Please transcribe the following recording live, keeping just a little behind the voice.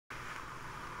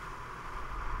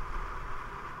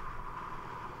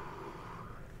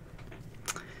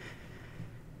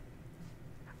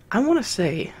I want to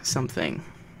say something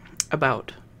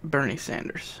about Bernie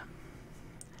Sanders.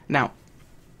 Now,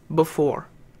 before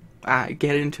I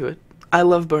get into it, I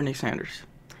love Bernie Sanders.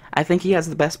 I think he has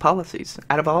the best policies.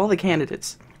 Out of all the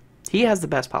candidates, he has the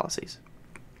best policies.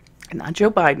 Not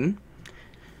Joe Biden,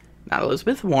 not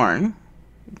Elizabeth Warren,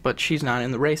 but she's not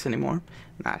in the race anymore.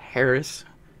 Not Harris,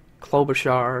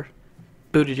 Klobuchar,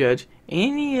 Buttigieg,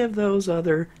 any of those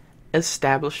other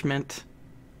establishment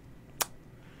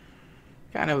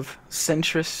kind of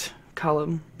centrist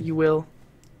column, you will,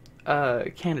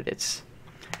 candidates.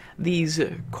 These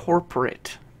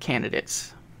corporate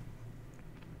candidates.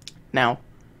 Now,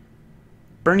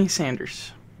 Bernie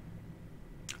Sanders.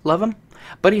 Love him,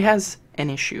 but he has an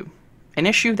issue. An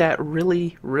issue that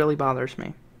really, really bothers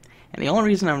me. And the only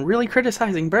reason I'm really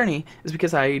criticizing Bernie is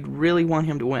because I really want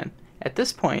him to win. At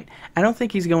this point, I don't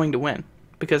think he's going to win,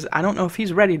 because I don't know if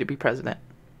he's ready to be president.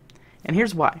 And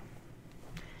here's why.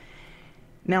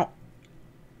 Now,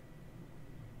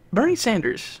 Bernie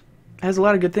Sanders has a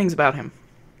lot of good things about him,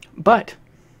 but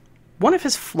one of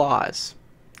his flaws,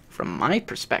 from my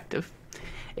perspective,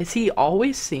 is he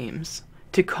always seems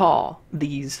to call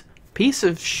these piece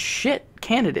of shit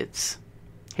candidates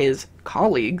his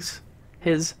colleagues,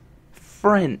 his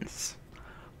friends.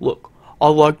 Look, I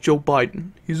like Joe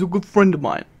Biden. He's a good friend of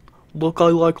mine. Look, I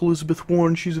like Elizabeth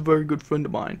Warren. She's a very good friend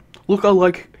of mine. Look, I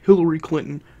like Hillary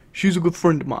Clinton. She's a good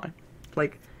friend of mine.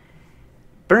 Like,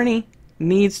 Bernie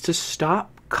needs to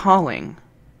stop calling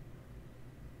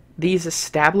these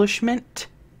establishment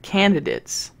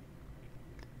candidates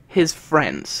his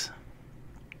friends.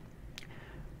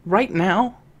 Right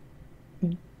now,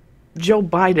 Joe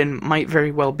Biden might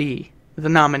very well be the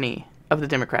nominee of the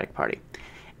Democratic Party.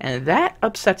 And that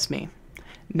upsets me.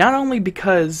 Not only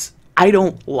because I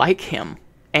don't like him,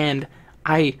 and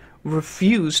I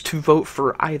refuse to vote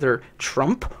for either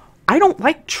Trump. I don't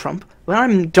like Trump, but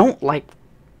I don't like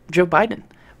Joe Biden.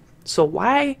 So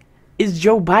why is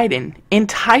Joe Biden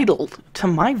entitled to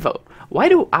my vote? Why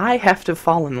do I have to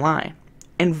fall in line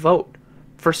and vote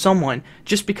for someone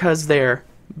just because they're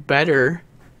better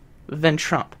than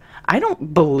Trump? I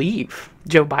don't believe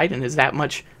Joe Biden is that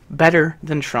much better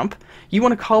than Trump. You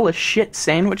want to call a shit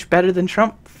sandwich better than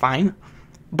Trump? Fine.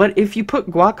 But if you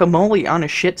put guacamole on a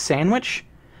shit sandwich,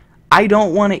 I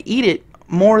don't want to eat it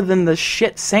more than the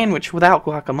shit sandwich without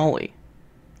guacamole.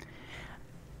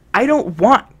 I don't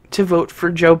want to vote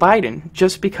for Joe Biden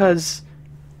just because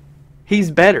he's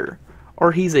better,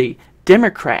 or he's a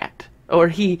Democrat, or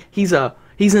he's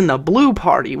in the blue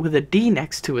party with a D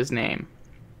next to his name.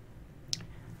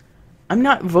 I'm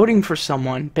not voting for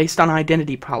someone based on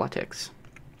identity politics.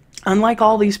 Unlike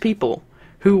all these people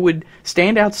who would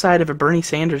stand outside of a Bernie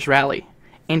Sanders rally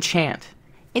and chant,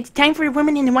 "It's time for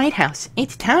women in the White House.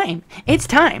 It's time. It's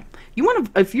time."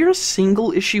 If you're a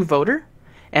single issue voter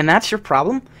and that's your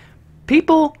problem,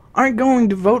 people aren't going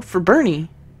to vote for Bernie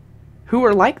who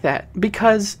are like that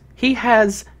because he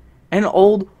has an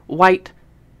old white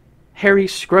hairy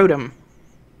scrotum.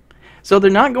 So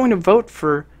they're not going to vote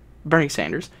for Bernie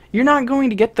Sanders. You're not going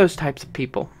to get those types of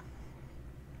people.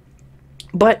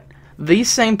 But these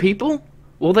same people,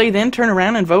 will they then turn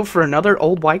around and vote for another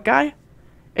old white guy?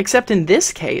 Except in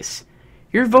this case,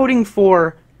 you're voting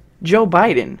for Joe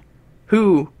Biden,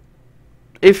 who,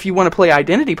 if you want to play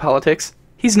identity politics,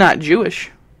 he's not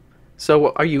Jewish.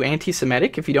 So are you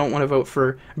anti-Semitic if you don't want to vote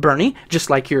for Bernie? Just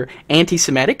like you're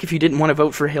anti-Semitic if you didn't want to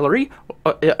vote for Hillary?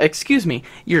 Excuse me,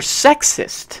 you're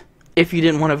sexist if you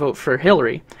didn't want to vote for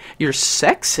Hillary. You're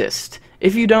sexist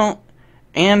if you don't,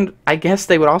 and I guess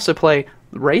they would also play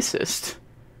racist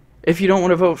if you don't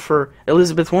want to vote for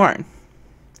Elizabeth Warren.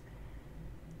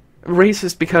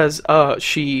 Racist because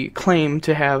she claimed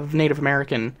to have Native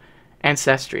American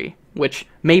ancestry, which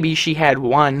maybe she had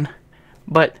one,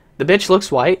 but the bitch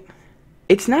looks white.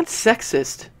 It's not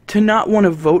sexist to not want to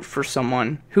vote for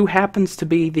someone who happens to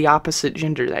be the opposite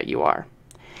gender that you are.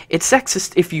 It's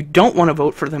sexist if you don't want to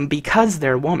vote for them because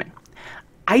they're a woman.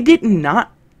 I did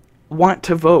not want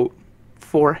to vote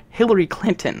for Hillary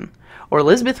Clinton or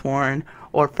Elizabeth Warren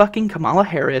or fucking Kamala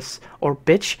Harris or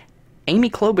bitch Amy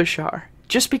Klobuchar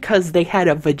just because they had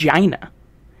a vagina.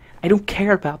 I don't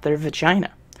care about their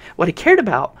vagina. What I cared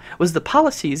about was the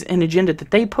policies and agenda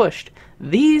that they pushed.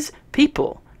 These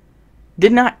people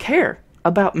did not care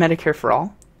about Medicare for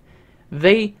all.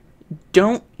 They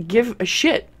don't give a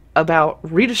shit about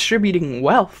redistributing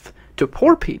wealth to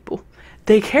poor people.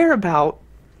 They care about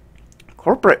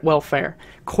corporate welfare,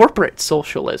 corporate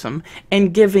socialism,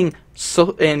 and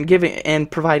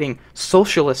providing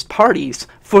socialist parties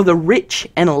for the rich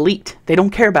and elite. They don't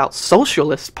care about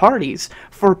socialist parties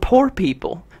for poor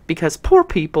people, because poor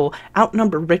people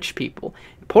outnumber rich people.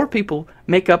 Poor people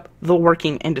make up the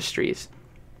working industries.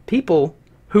 People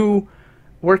who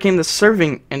work in the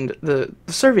serving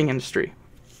industry.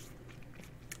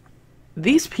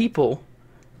 These people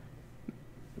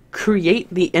create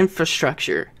the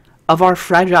infrastructure of our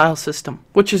fragile system,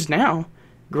 which is now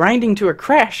grinding to a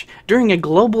crash during a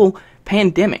global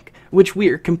pandemic, which we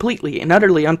are completely and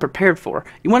utterly unprepared for.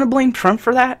 You want to blame Trump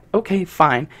for that? Okay,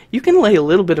 fine. You can lay a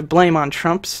little bit of blame on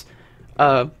Trump's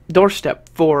doorstep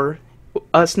for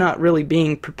us not really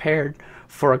being prepared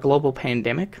for a global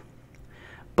pandemic.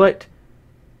 But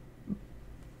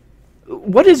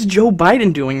what is Joe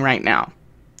Biden doing right now?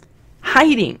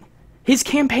 Hiding. His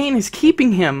campaign is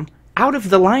keeping him out of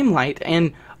the limelight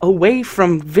and away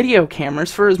from video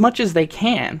cameras for as much as they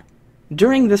can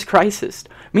during this crisis.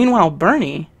 Meanwhile,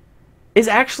 Bernie is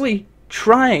actually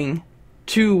trying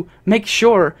to make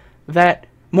sure that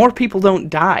more people don't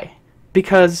die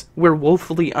because we're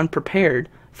woefully unprepared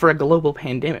for a global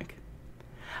pandemic.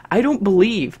 I don't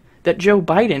believe that Joe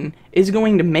Biden is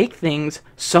going to make things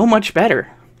so much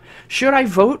better. Should I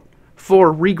vote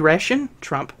for regression,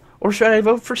 Trump, or should I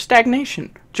vote for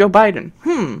stagnation, Joe Biden?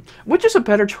 Which is a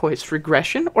better choice,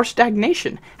 regression or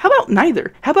stagnation? How about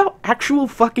neither? How about actual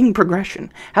fucking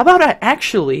progression? How about I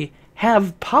actually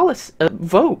have policy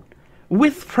vote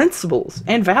with principles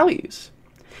and values?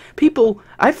 People,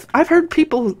 I've heard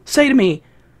people say to me,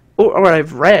 or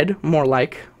I've read more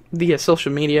like via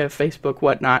social media, Facebook,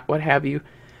 whatnot, what have you.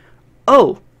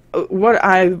 Oh, what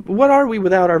are we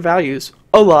without our values?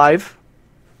 Alive.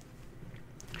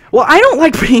 Well, I don't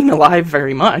like being alive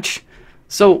very much,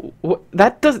 so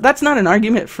that's not an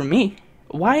argument for me.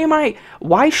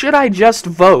 Why should I just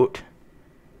vote?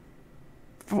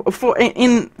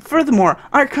 Furthermore,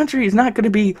 our country is not going to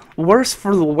be worse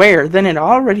for the wear than it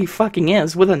already fucking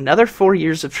is with another 4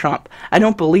 years of Trump. I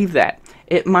don't believe that.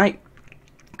 It might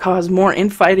cause more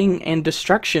infighting and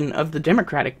destruction of the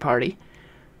Democratic Party,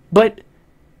 but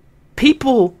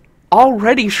people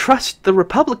already trust the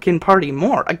Republican Party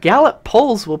more. A Gallup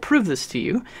polls will prove this to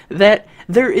you, that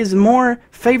there is more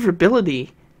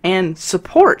favorability and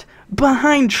support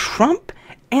behind Trump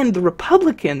and the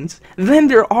Republicans than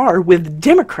there are with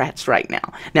Democrats right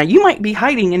now. Now, you might be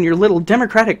hiding in your little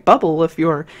Democratic bubble if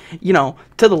you're, to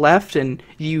the left and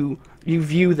you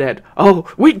view that,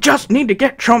 oh, we just need to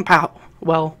get Trump out.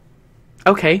 Well,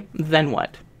 okay, then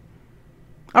what?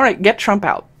 All right, get Trump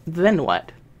out. Then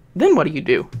what? Then what do you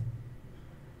do?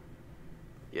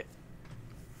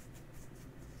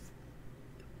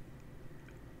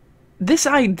 This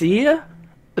idea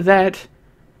that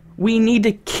we need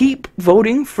to keep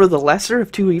voting for the lesser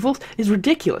of two evils is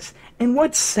ridiculous. And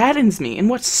what saddens me, and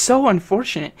what's so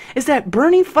unfortunate, is that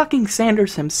Bernie fucking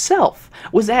Sanders himself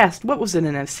was asked, what was it,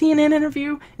 in a CNN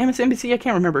interview, MSNBC, I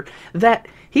can't remember, that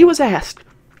he was asked,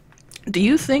 do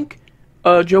you think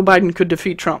Joe Biden could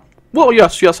defeat Trump? Well,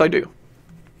 yes, I do.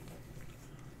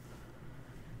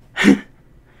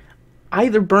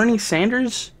 Either Bernie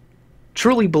Sanders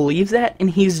truly believes that and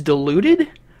he's deluded,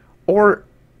 or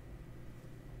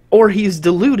he's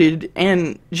deluded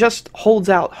and just holds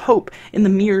out hope in the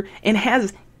mirror and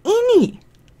has the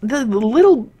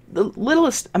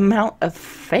littlest amount of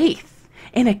faith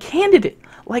in a candidate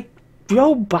like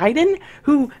Joe Biden,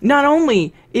 who not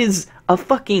only is a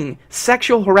fucking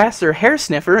sexual harasser, hair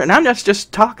sniffer, and I'm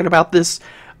just talking about this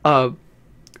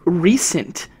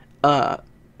recent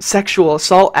sexual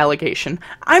assault allegation.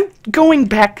 I'm going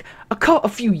back a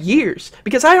few years,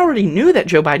 because I already knew that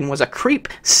Joe Biden was a creep,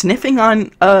 sniffing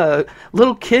on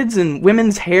little kids and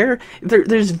women's hair.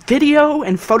 There's video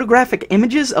and photographic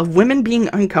images of women being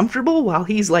uncomfortable while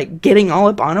he's like getting all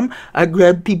up on them. I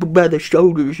grab people by the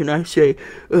shoulders and I say,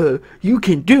 you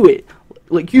can do it.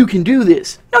 Like, you can do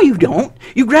this. No, you don't.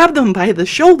 You grab them by the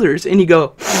shoulders and you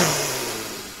go,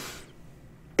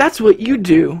 that's what you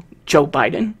do, Joe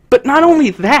Biden. But not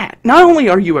only that, not only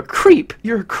are you a creep,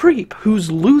 you're a creep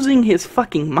who's losing his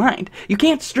fucking mind. You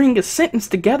can't string a sentence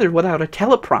together without a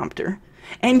teleprompter.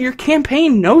 And your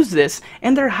campaign knows this,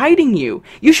 and they're hiding you.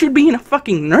 You should be in a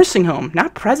fucking nursing home,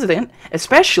 not president,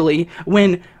 especially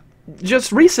when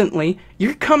just recently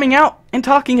you're coming out and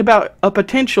talking about a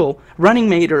potential running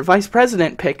mate or vice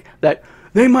president pick that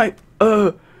they might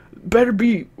better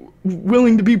be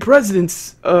willing to be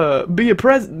presidents, be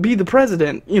the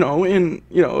president, and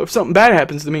if something bad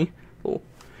happens to me,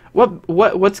 well,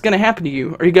 what's gonna happen to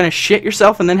you? Are you gonna shit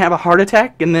yourself and then have a heart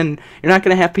attack, and then you're not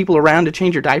gonna have people around to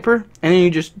change your diaper, and then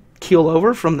you just keel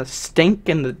over from the stink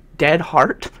and the dead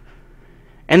heart,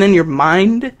 and then your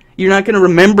mind, you're not gonna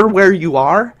remember where you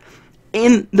are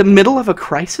in the middle of a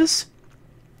crisis?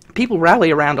 People rally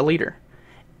around a leader,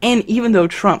 And even though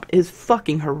Trump is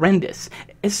fucking horrendous,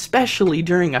 especially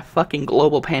during a fucking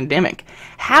global pandemic,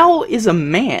 how is a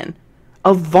man,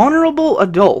 a vulnerable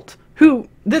adult, who,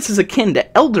 this is akin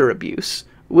to elder abuse,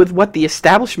 with what the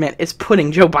establishment is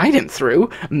putting Joe Biden through,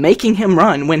 making him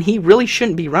run when he really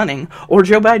shouldn't be running, or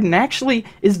Joe Biden actually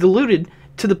is deluded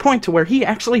to the point to where he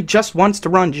actually just wants to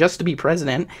run just to be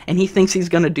president, and he thinks he's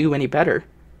gonna do any better.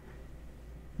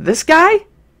 This guy?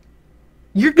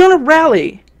 You're gonna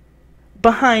rally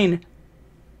behind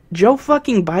Joe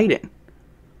fucking Biden,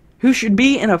 who should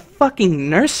be in a fucking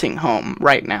nursing home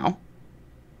right now.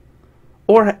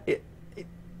 Or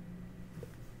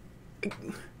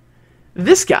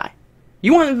this guy.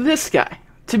 You want this guy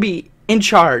to be in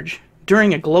charge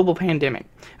during a global pandemic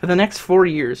for the next 4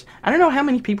 years. I don't know how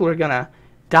many people are gonna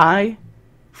die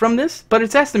from this, but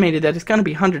it's estimated that it's gonna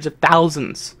be hundreds of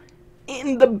thousands.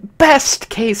 In the best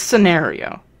case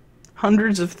scenario,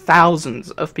 hundreds of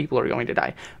thousands of people are going to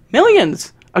die.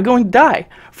 Millions are going to die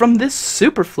from this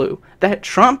super flu that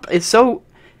Trump is so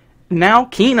now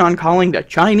keen on calling the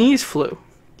Chinese flu.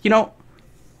 You know,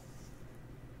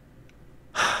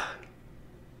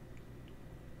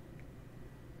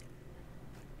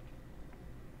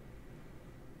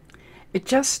 it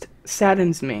just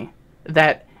saddens me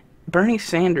that Bernie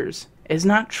Sanders is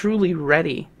not truly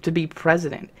ready to be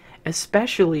president,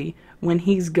 especially when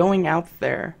he's going out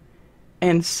there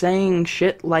and saying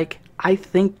shit like, I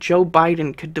think Joe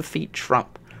Biden could defeat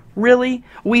Trump. Really?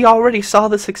 We already saw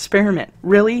this experiment.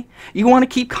 Really? You want to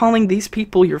keep calling these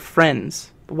people your friends?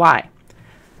 Why?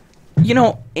 You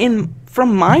know, in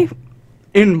my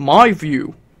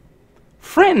view,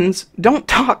 friends don't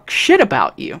talk shit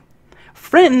about you.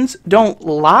 Friends don't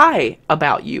lie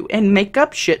about you and make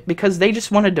up shit because they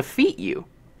just want to defeat you.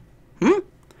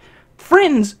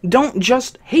 Friends don't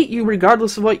just hate you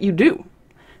regardless of what you do.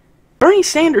 Bernie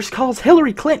Sanders calls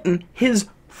Hillary Clinton his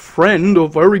friend, a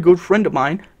very good friend of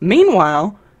mine.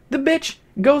 Meanwhile, the bitch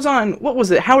goes on, what was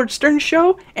it, Howard Stern's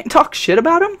show, and talks shit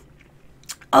about him?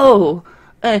 Oh,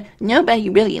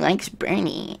 nobody really likes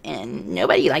Bernie, and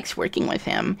nobody likes working with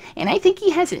him, and I think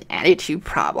he has an attitude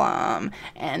problem,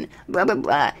 and blah, blah,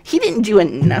 blah. He didn't do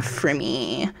enough for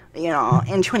me, you know,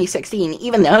 in 2016,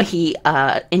 even though he,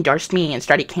 endorsed me and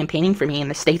started campaigning for me in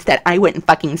the states that I wouldn't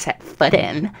fucking set foot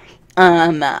in.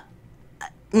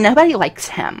 Nobody likes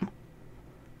him.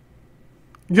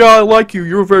 Yeah, I like you.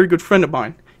 You're a very good friend of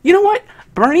mine. You know what,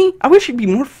 Bernie? I wish you'd be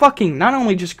more fucking not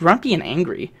only just grumpy and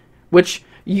angry, which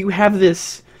you have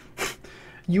this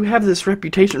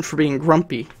reputation for being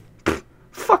grumpy. Pfft,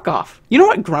 fuck off. You know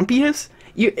what grumpy is?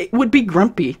 It would be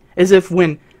grumpy as if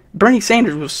when Bernie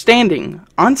Sanders was standing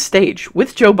on stage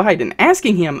with Joe Biden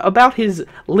asking him about his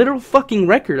literal fucking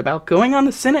record about going on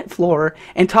the Senate floor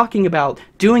and talking about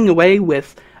doing away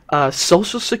with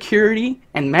Social Security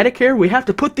and Medicare. We have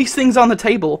to put these things on the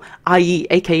table, i.e.,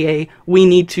 aka, we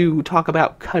need to talk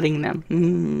about cutting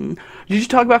them. Did you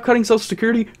talk about cutting Social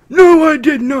Security? No, I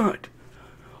did not.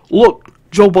 Look,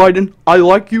 Joe Biden, I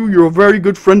like you, you're a very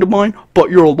good friend of mine,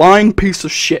 but you're a lying piece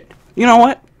of shit. You know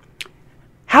what?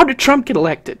 How did Trump get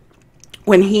elected?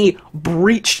 When he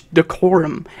breached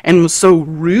decorum and was so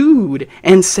rude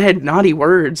and said naughty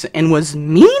words and was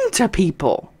mean to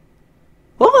people.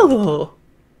 Oh,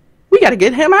 we gotta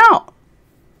get him out.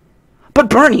 But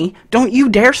Bernie, don't you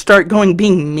dare start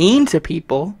being mean to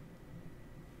people.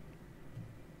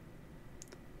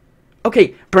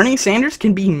 Okay, Bernie Sanders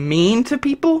can be mean to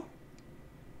people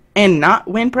and not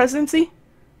win presidency,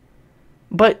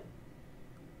 but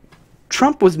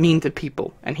Trump was mean to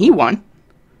people and he won.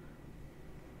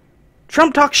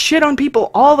 Trump talks shit on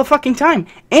people all the fucking time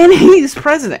and he's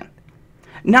president.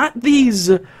 Not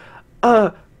these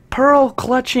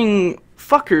pearl-clutching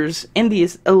fuckers in the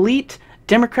elite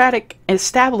Democratic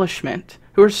establishment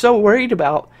who are so worried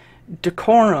about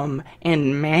decorum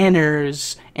and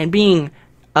manners and being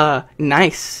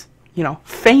nice, you know,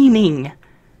 feigning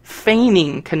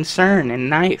concern and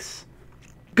nice.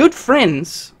 Good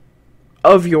friends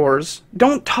of yours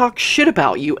don't talk shit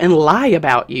about you and lie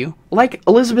about you, like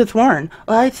Elizabeth Warren.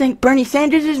 Well, I think Bernie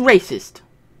Sanders is racist.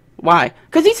 Why?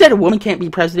 Because he said a woman can't be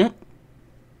president.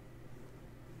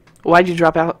 Why'd you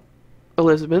drop out,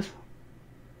 Elizabeth?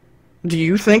 Do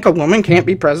you think a woman can't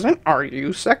be president? Are you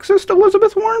sexist,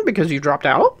 Elizabeth Warren, because you dropped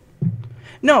out?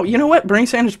 No, you know what Bernie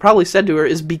Sanders probably said to her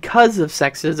is because of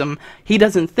sexism, he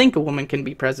doesn't think a woman can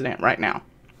be president right now.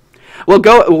 Well,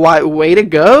 way to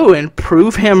go and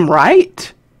prove him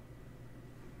right.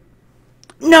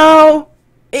 No,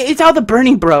 it's all the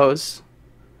Bernie bros.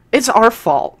 It's our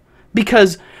fault.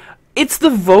 Because it's the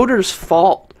voters'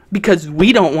 fault. Because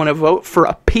we don't want to vote for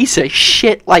a piece of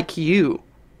shit like you.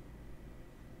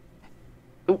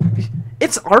 It's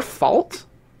it's our fault.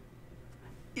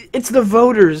 It's the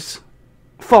voters'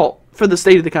 fault for the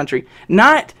state of the country,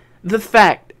 not the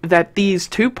fact that these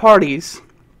two parties,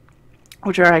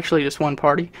 which are actually just one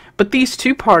party, but these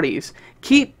two parties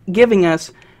keep giving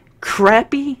us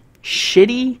crappy,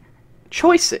 shitty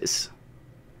choices.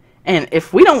 And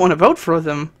if we don't want to vote for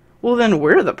them, well, then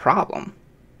we're the problem.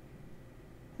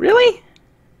 Really?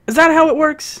 Is that how it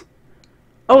works?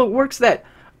 Oh, it works that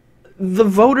the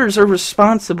voters are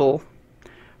responsible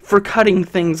for cutting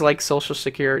things like Social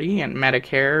Security and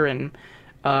Medicare and,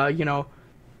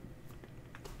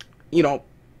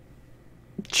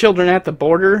 children at the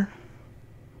border.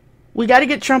 We got to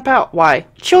get Trump out. Why?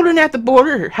 Children at the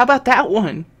border. How about that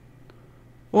one?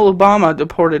 Well, Obama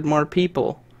deported more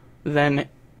people than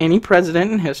any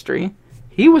president in history.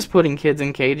 He was putting kids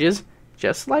in cages,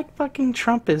 just like fucking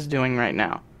Trump is doing right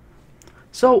now.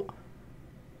 So,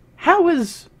 how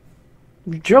is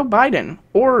Joe Biden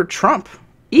or Trump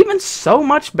even so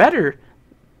much better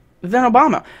than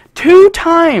Obama? 2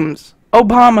 times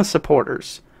Obama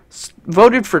supporters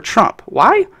voted for Trump.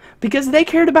 Why? Because they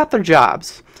cared about their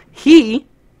jobs. He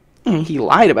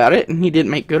lied about it, and he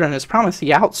didn't make good on his promise.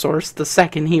 He outsourced the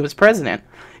second he was president.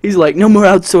 He's like, no more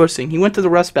outsourcing. He went to the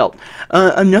Rust Belt.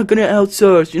 I'm not going to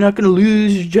outsource. You're not going to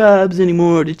lose your jobs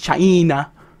anymore to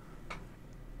China.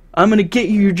 I'm going to get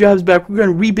you your jobs back. We're going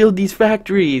to rebuild these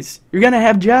factories. You're going to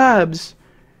have jobs.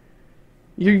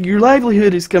 Your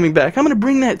livelihood is coming back. I'm going to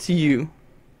bring that to you.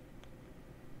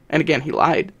 And again, he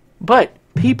lied. But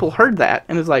people heard that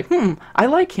and was like, I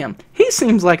like him. He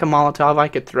seems like a Molotov I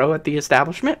could throw at the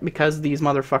establishment because these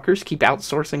motherfuckers keep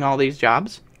outsourcing all these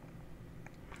jobs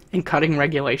and cutting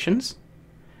regulations.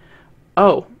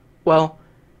 Oh, well,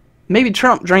 maybe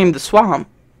Trump drained the swamp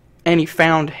and he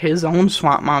found his own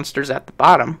swamp monsters at the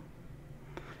bottom.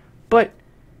 But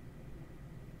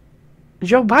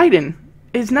Joe Biden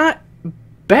is not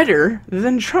better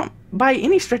than Trump by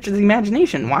any stretch of the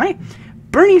imagination. Why?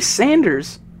 Bernie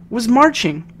Sanders was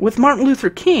marching with Martin Luther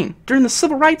King during the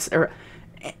Civil Rights era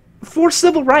for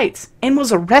civil rights and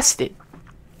was arrested.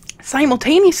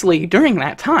 Simultaneously, during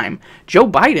that time, Joe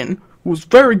Biden was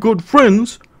very good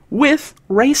friends with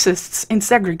racists and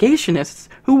segregationists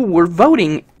who were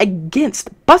voting against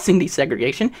busing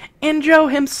desegregation, and Joe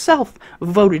himself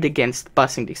voted against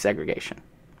busing desegregation.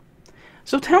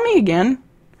 So tell me again,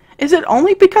 is it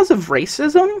only because of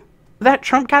racism that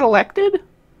Trump got elected?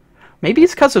 Maybe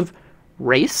it's because of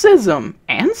racism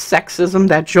and sexism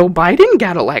that Joe Biden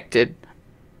got elected.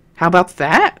 How about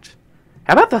that?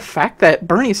 How about the fact that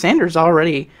Bernie Sanders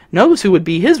already knows who would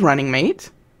be his running mate?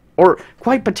 Or,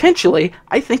 quite potentially,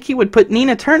 I think he would put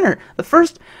Nina Turner, the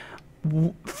first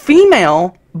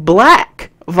female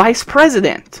black vice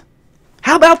president.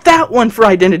 How about that one for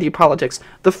identity politics?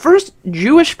 The first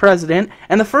Jewish president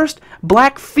and the first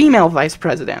black female vice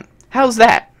president. How's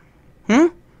that?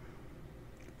 Joe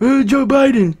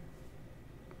Biden.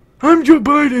 I'm Joe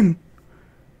Biden.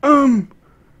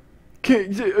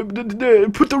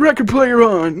 Put the record player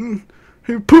on.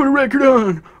 Put a record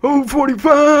on. Oh,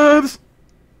 45s.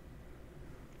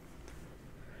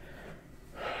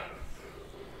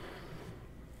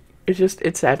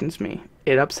 It saddens me.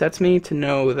 It upsets me to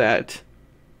know that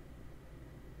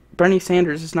Bernie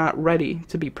Sanders is not ready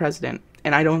to be president,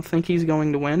 and I don't think he's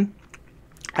going to win.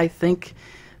 I think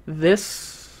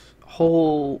this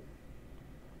whole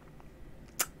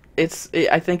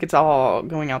I think it's all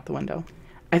going out the window.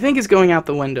 I think it's going out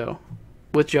the window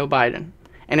with Joe Biden.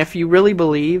 And if you really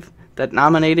believe that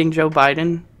nominating Joe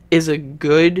Biden is a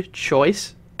good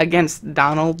choice against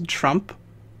Donald Trump,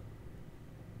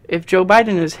 if Joe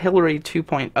Biden is Hillary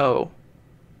 2.0,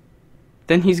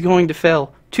 then he's going to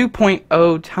fail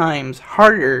 2.0 times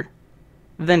harder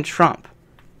than Trump.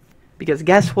 Because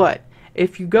guess what?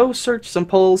 If you go search some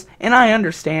polls, and I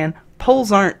understand,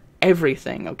 polls aren't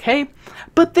everything, okay?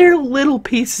 But they're little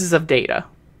pieces of data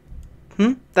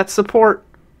that support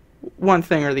one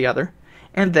thing or the other.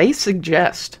 And they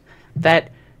suggest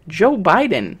that Joe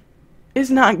Biden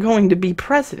is not going to be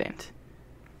president.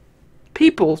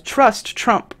 People trust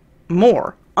Trump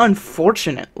more.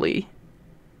 Unfortunately,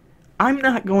 I'm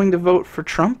not going to vote for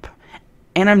Trump,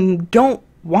 and I don't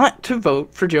want to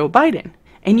vote for Joe Biden.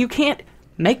 And you can't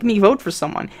make me vote for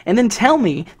someone and then tell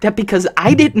me that because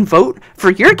I didn't vote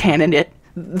for your candidate,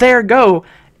 there go,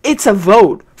 it's a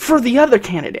vote for the other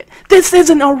candidate. This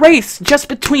isn't a race just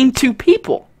between two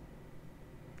people.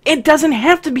 It doesn't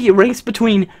have to be a race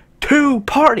between two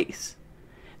parties.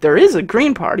 There is a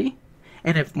Green Party,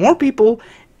 and if more people,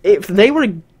 if they were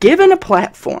given a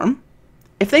platform,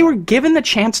 if they were given the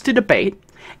chance to debate,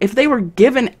 if they were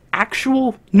given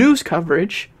actual news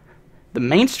coverage, the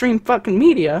mainstream fucking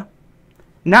media,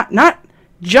 not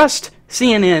just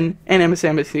CNN and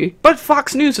MSNBC, but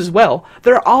Fox News as well.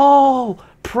 They're all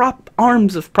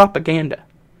arms of propaganda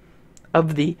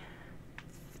of the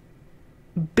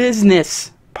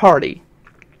business party.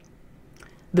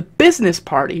 The business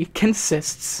party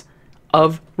consists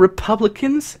of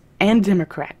Republicans and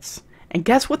Democrats. And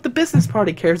guess what the business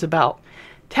party cares about?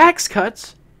 Tax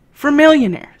cuts for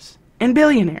millionaires and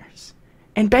billionaires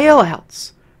and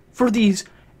bailouts for these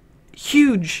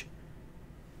huge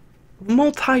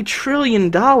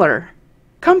multi-trillion-dollar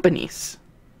companies.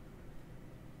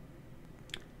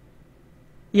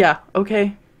 Yeah,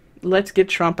 okay, let's get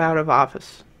Trump out of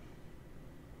office.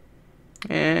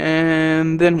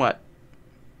 And then what?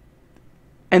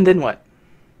 And then what?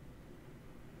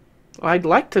 I'd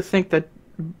like to think that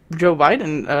Joe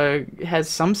Biden has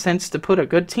some sense to put a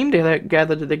good team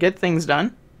together to get things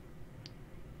done.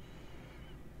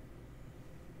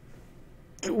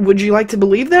 Would you like to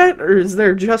believe that, or is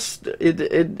there just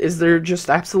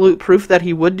absolute proof that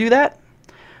he would do that?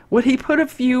 Would he put a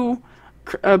few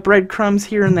breadcrumbs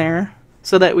here and there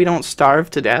so that we don't starve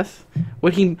to death?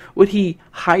 Would he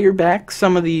hire back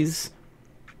some of these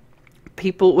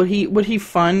people? Would he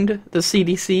fund the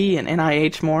CDC and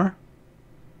NIH more?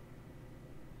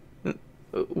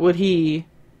 Would he,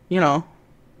 does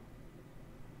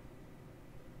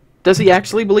he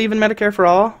actually believe in Medicare for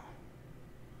all?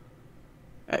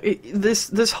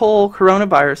 This whole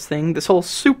coronavirus thing, this whole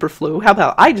super flu, how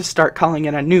about I just start calling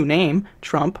it a new name,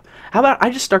 Trump? How about I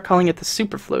just start calling it the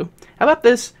super flu? How about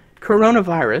this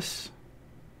coronavirus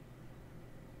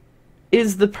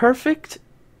is the perfect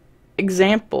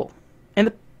example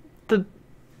and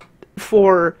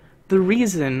for the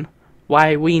reason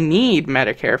why we need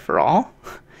Medicare for all,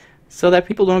 so that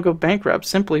people don't go bankrupt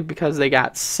simply because they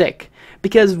got sick.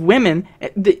 Because women,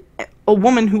 a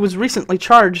woman who was recently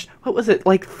charged, what was it,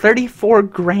 like 34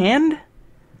 grand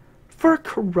for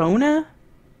corona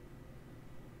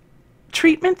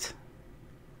treatment?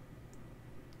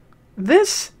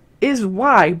 This is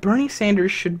why Bernie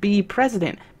Sanders should be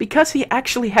president, because he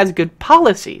actually has good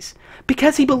policies,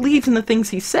 because he believes in the things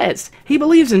he says. He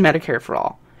believes in Medicare for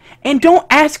all. And don't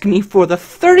ask me for the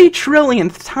 30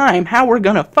 trillionth time how we're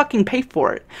gonna fucking pay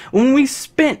for it when we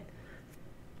spent,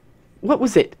 what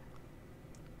was it,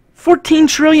 $14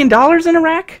 trillion in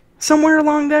Iraq? Somewhere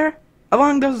along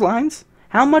those lines?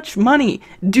 How much money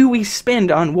do we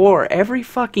spend on war every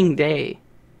fucking day?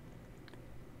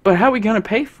 But how are we gonna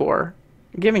pay for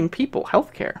giving people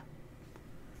health care?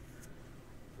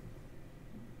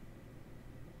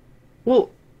 Well,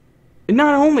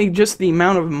 not only just the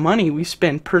amount of money we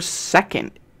spend per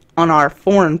second on our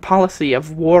foreign policy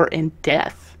of war and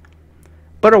death,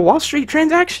 but a Wall Street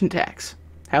transaction tax.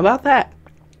 How about that?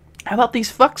 How about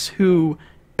these fucks who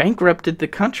bankrupted the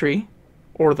country,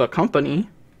 or the company,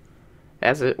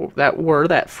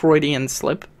 that Freudian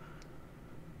slip,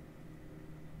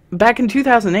 back in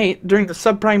 2008 during the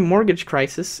subprime mortgage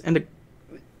crisis? And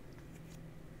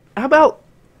how about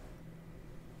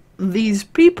these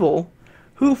people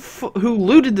who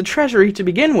looted the treasury to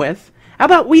begin with? How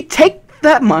about we take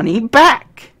that money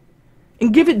back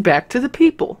and give it back to the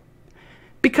people?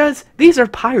 Because these are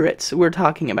pirates we're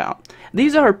talking about.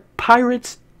 These are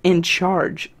pirates in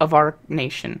charge of our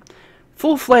nation.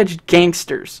 Full-fledged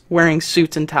gangsters wearing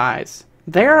suits and ties.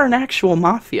 They are an actual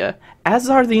mafia, as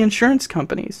are the insurance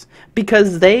companies,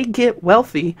 because they get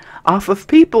wealthy off of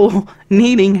people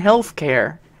needing health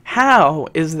care. How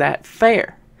is that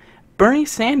fair? Bernie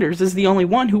Sanders is the only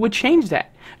one who would change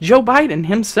that. Joe Biden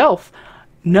himself,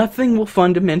 nothing will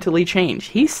fundamentally change.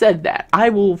 He said that. I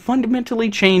will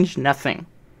fundamentally change nothing.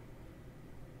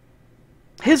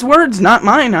 His words, not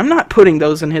mine. I'm not putting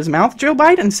those in his mouth. Joe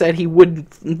Biden said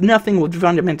nothing would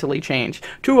fundamentally change.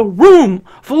 To a room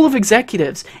full of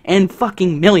executives and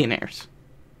fucking millionaires.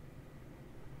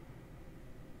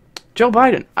 Joe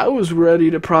Biden, I was ready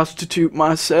to prostitute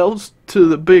myself to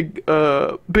the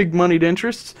big moneyed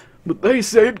interests, but they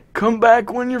said, come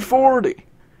back when you're 40.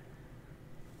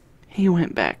 He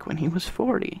went back when he was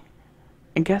 40.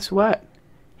 And guess what?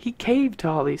 He caved to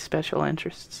all these special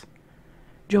interests.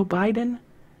 Joe Biden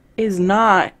is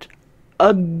not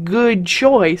a good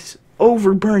choice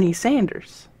over Bernie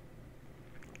Sanders.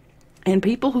 And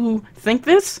people who think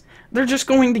this, they're just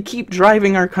going to keep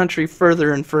driving our country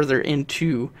further and further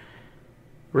into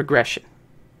regression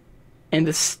and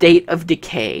the state of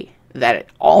decay that it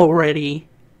already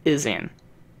is in.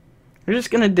 They're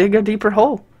just going to dig a deeper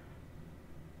hole.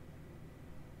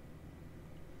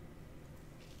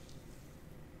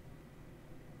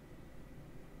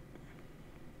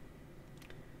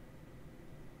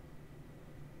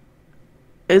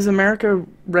 Is America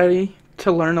ready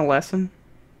to learn a lesson?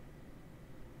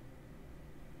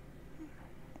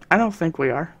 I don't think we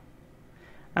are.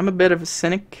 I'm a bit of a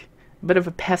cynic, a bit of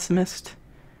a pessimist,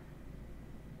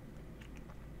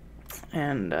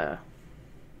 and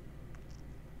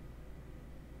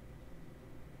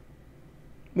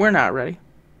we're not ready.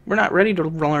 We're not ready to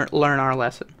learn our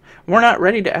lesson. We're not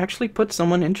ready to actually put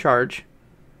someone in charge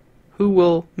who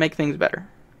will make things better.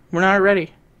 We're not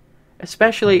ready.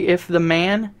 Especially if the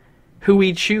man who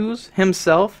we choose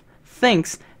himself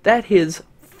thinks that his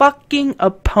fucking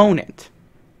opponent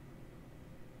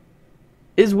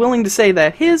is willing to say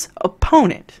that his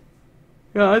opponent,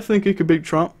 yeah, I think he could beat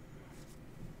Trump.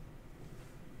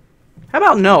 How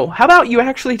about no? How about you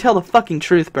actually tell the fucking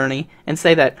truth, Bernie, and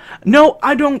say that, no,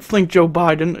 I don't think Joe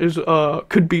Biden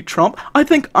could beat Trump. I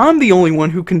think I'm the only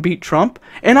one who can beat Trump,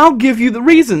 and I'll give you the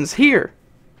reasons here.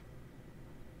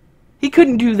 He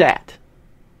couldn't do that.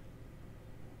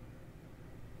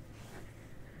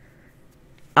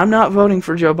 I'm not voting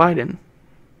for Joe Biden.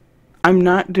 I'm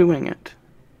not doing it.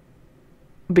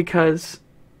 Because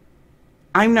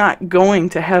I'm not going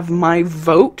to have my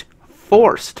vote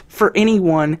forced for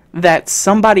anyone that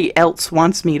somebody else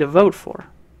wants me to vote for.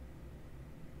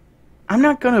 I'm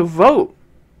not going to vote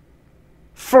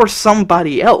for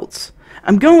somebody else.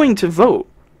 I'm going to vote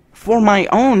for my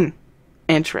own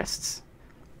interests,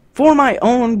 for my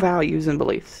own values and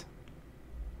beliefs.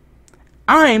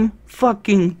 I'm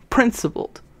fucking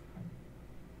principled.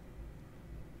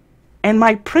 And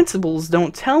my principles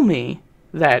don't tell me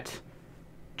that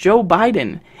Joe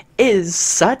Biden is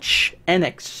such an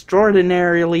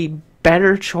extraordinarily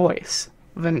better choice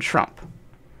than Trump.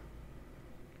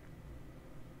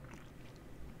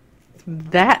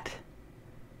 That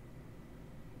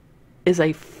is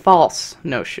a false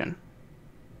notion.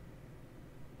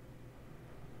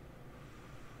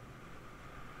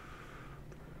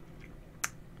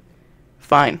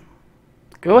 Fine.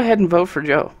 Go ahead and vote for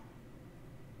Joe.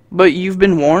 But you've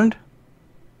been warned.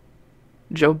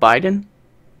 Joe Biden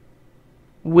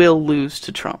will lose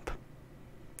to Trump.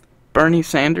 Bernie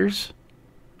Sanders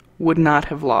would not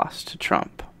have lost to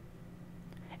Trump.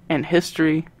 And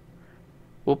history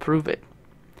will prove it.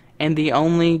 And the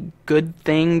only good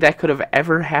thing that could have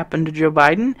ever happened to Joe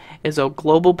Biden is a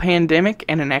global pandemic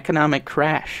and an economic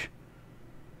crash.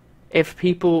 If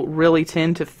people really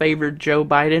tend to favor Joe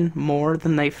Biden more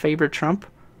than they favor Trump,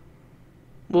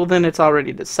 well, then it's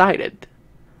already decided.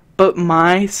 But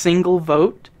my single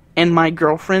vote and my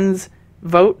girlfriend's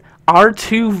vote, our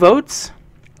two votes,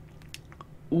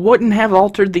 wouldn't have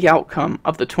altered the outcome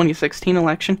of the 2016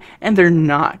 election, and they're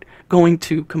not going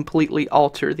to completely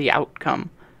alter the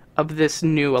outcome of this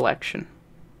new election.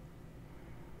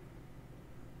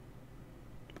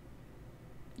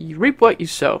 You reap what you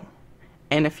sow.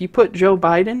 And if you put Joe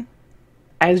Biden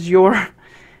as your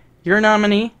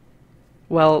nominee,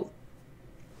 well,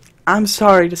 I'm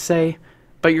sorry to say,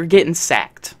 but you're getting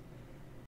sacked.